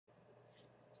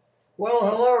Well,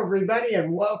 hello everybody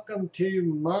and welcome to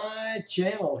my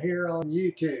channel here on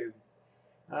YouTube.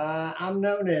 I'm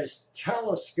known as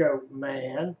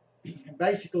TelescopeMan.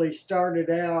 Basically started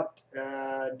out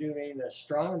doing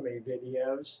astronomy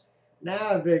videos. Now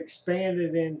I've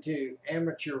expanded into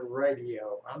amateur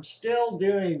radio. I'm still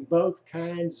doing both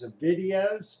kinds of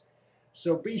videos,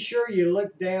 so be sure you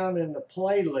look down in the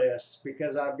playlists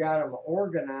because I've got them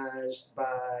organized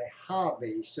by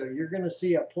hobby. So you're going to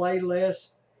see a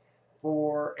playlist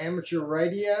for amateur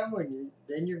radio, and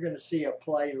then you're going to see a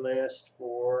playlist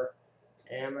for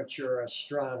amateur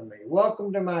astronomy.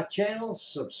 Welcome to my channel.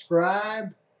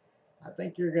 Subscribe. I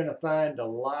think you're going to find a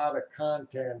lot of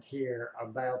content here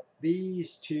about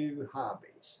these two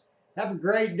hobbies. Have a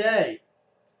great day.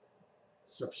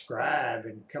 Subscribe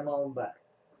and come on back.